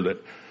clear that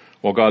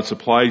while God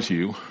supplies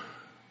you,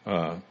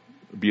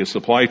 be a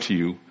supply to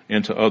you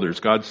and to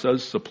others, God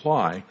does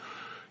supply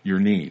your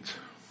needs.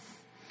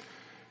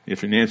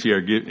 If Nancy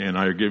and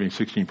I are giving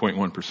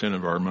 16.1%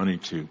 of our money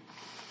to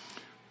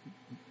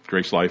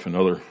GraceLife and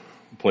other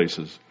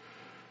places,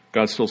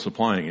 God's still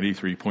supplying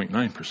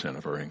 83.9%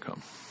 of our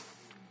income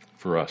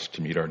for us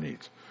to meet our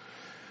needs.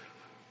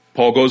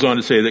 Paul goes on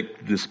to say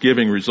that this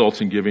giving results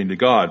in giving to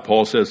God.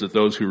 Paul says that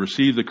those who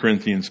receive the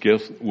Corinthians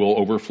gift will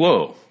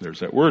overflow.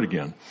 There's that word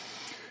again.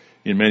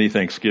 In many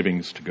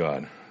thanksgivings to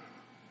God.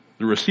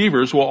 The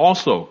receivers will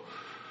also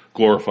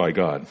glorify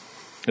God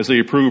as they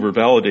approve or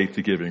validate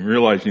the giving,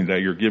 realizing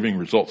that your giving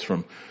results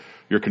from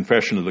your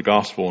confession of the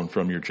gospel and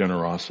from your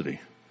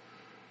generosity.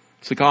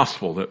 It's the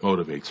gospel that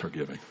motivates our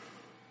giving.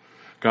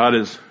 God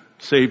has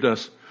saved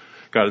us.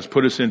 God has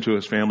put us into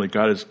his family.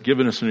 God has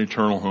given us an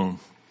eternal home.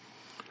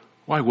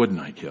 Why wouldn't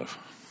I give?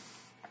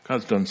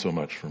 God's done so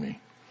much for me.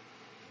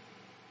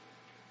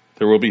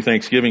 There will be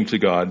thanksgiving to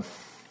God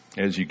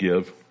as you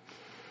give,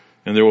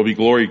 and there will be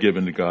glory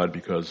given to God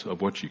because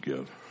of what you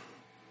give.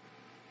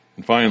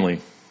 And finally,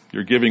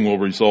 your giving will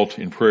result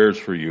in prayers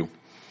for you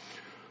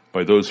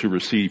by those who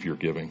receive your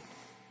giving.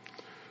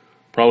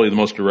 Probably the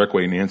most direct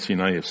way Nancy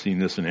and I have seen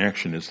this in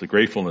action is the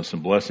gratefulness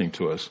and blessing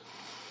to us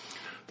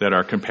that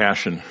our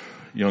Compassion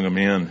young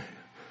man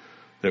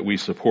that we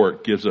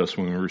support gives us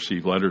when we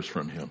receive letters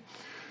from him.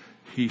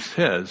 He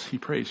says he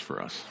prays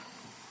for us.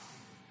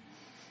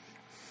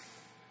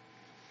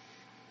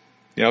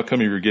 The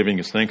outcome of your giving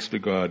is thanks to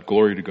God,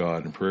 glory to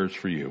God, and prayers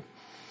for you.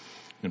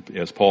 And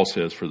as Paul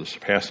says, for the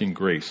surpassing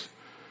grace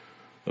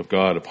of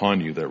God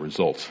upon you that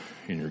results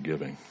in your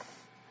giving.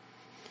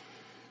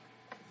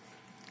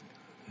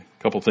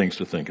 A couple things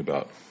to think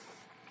about.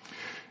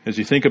 As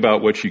you think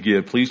about what you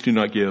give, please do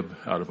not give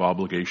out of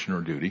obligation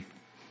or duty.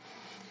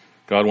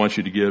 God wants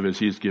you to give as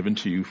he has given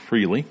to you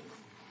freely,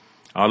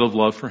 out of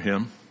love for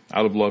him,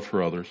 out of love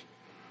for others.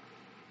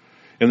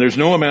 And there's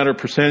no amount of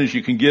percentage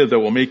you can give that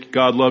will make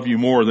God love you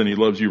more than he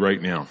loves you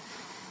right now.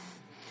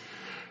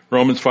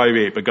 Romans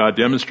 5:8, but God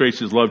demonstrates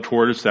his love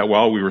toward us that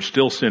while we were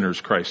still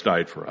sinners, Christ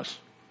died for us.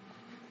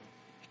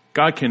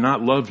 God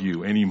cannot love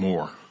you any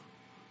more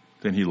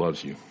than he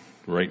loves you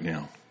right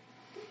now.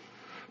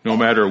 No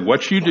matter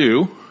what you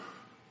do,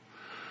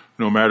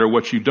 no matter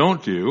what you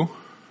don't do,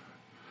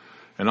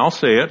 and I'll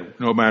say it,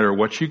 no matter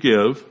what you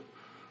give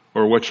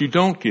or what you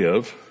don't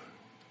give,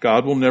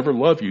 God will never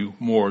love you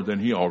more than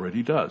he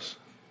already does.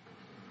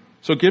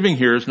 So giving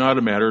here is not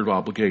a matter of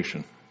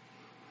obligation.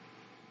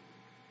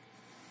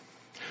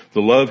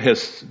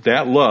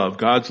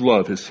 God's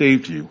love has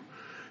saved you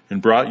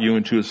and brought you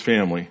into his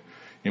family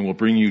and will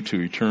bring you to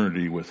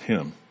eternity with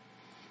him.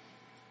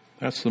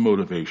 That's the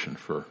motivation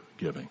for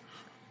giving.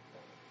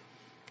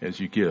 As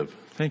you give,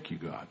 thank you,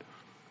 God.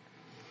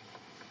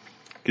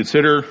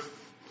 Consider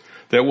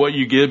that what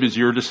you give is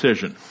your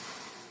decision.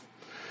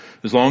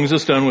 As long as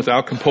it's done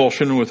without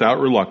compulsion and without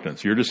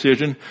reluctance. Your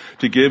decision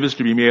to give is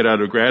to be made out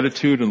of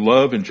gratitude and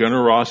love and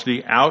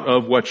generosity out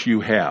of what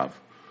you have.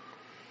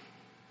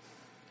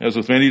 As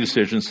with many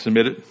decisions,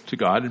 submit it to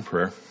God in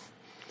prayer.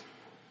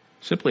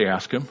 Simply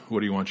ask him, what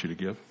do you want you to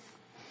give?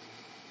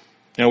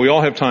 Now, we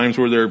all have times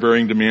where there are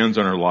varying demands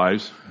on our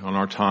lives, on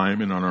our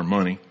time, and on our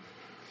money.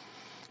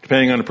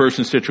 Depending on a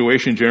person's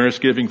situation, generous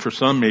giving for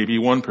some may be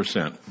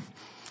 1%,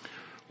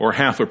 or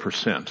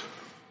 0.5%,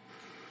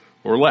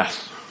 or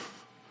less.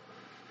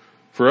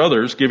 For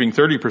others, giving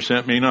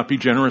 30% may not be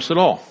generous at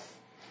all.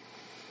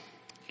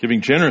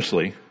 Giving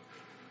generously,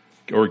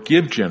 or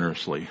give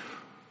generously,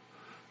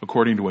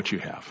 according to what you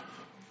have.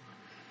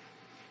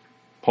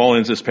 Paul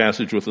ends this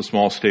passage with a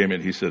small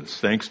statement. He says,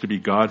 thanks to be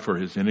God for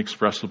his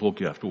inexpressible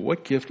gift. Well,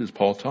 what gift is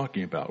Paul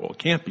talking about? Well, it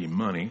can't be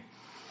money.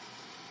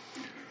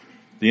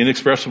 The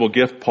inexpressible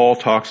gift Paul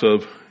talks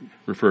of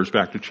refers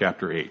back to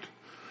chapter 8,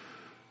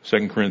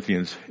 2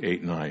 Corinthians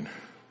 8:9.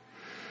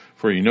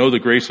 For you know the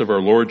grace of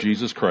our Lord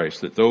Jesus Christ,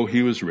 that though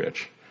he was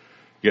rich,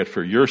 yet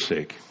for your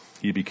sake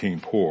he became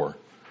poor,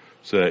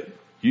 so that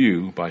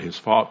you, by his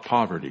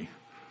poverty,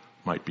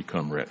 might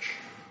become rich.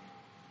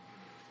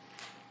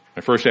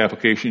 My first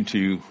application to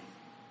you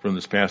from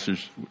this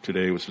passage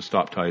today was to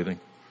stop tithing.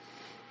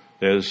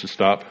 That is to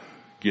stop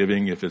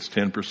giving if it's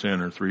 10%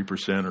 or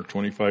 3% or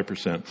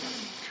 25%.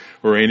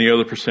 Or any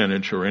other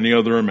percentage or any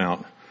other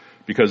amount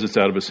because it's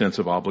out of a sense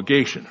of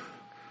obligation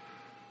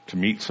to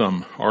meet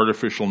some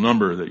artificial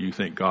number that you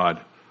think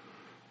God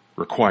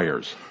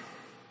requires.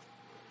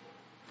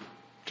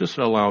 Just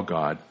allow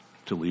God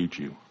to lead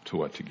you to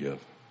what to give.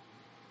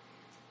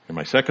 And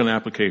my second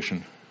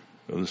application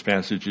of this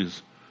passage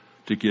is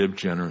to give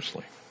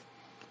generously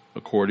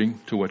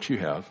according to what you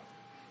have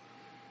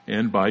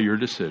and by your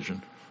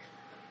decision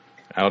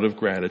out of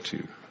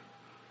gratitude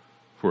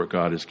for what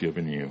God has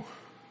given you,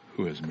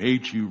 who has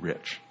made you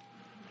rich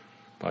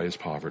by his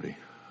poverty.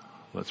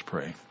 Let's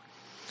pray.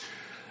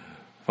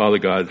 Father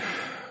God,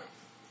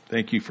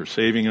 thank you for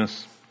saving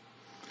us.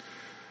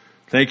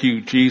 Thank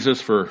you,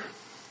 Jesus, for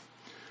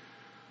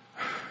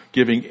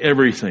giving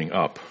everything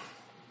up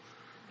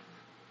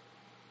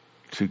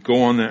to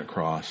go on that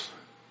cross,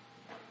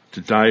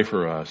 to die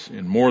for us,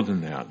 and more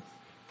than that,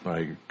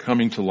 by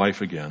coming to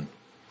life again,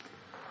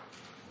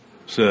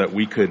 so that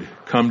we could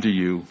come to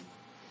you,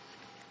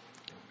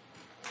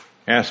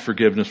 ask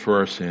forgiveness for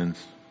our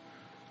sins,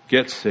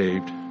 get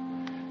saved,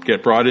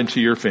 get brought into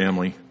your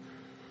family,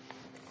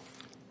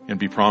 and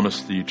be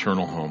promised the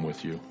eternal home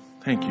with you.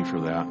 Thank you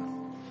for that.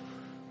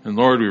 And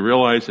Lord, we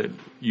realize that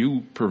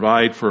you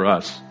provide for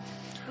us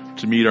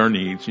to meet our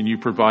needs, and you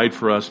provide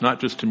for us not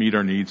just to meet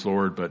our needs,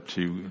 Lord, but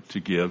to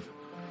give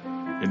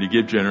and to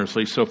give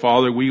generously. So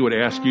Father, I would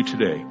ask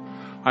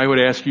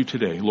you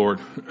today, Lord,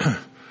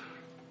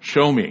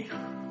 show me,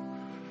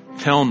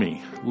 tell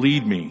me,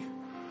 lead me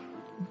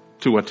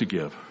to what to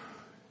give.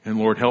 And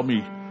Lord, help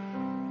me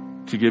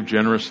to give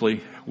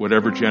generously,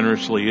 whatever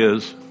generously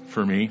is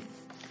for me.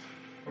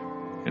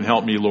 And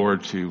help me,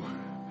 Lord, to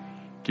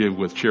give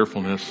with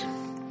cheerfulness,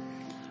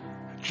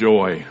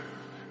 joy,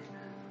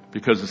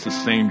 because it's the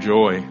same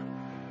joy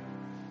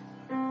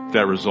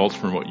that results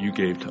from what you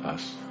gave to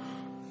us.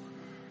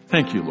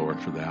 Thank you, Lord,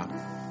 for that.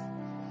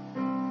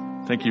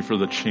 Thank you for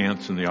the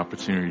chance and the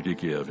opportunity to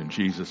give. In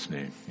Jesus'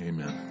 name,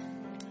 amen.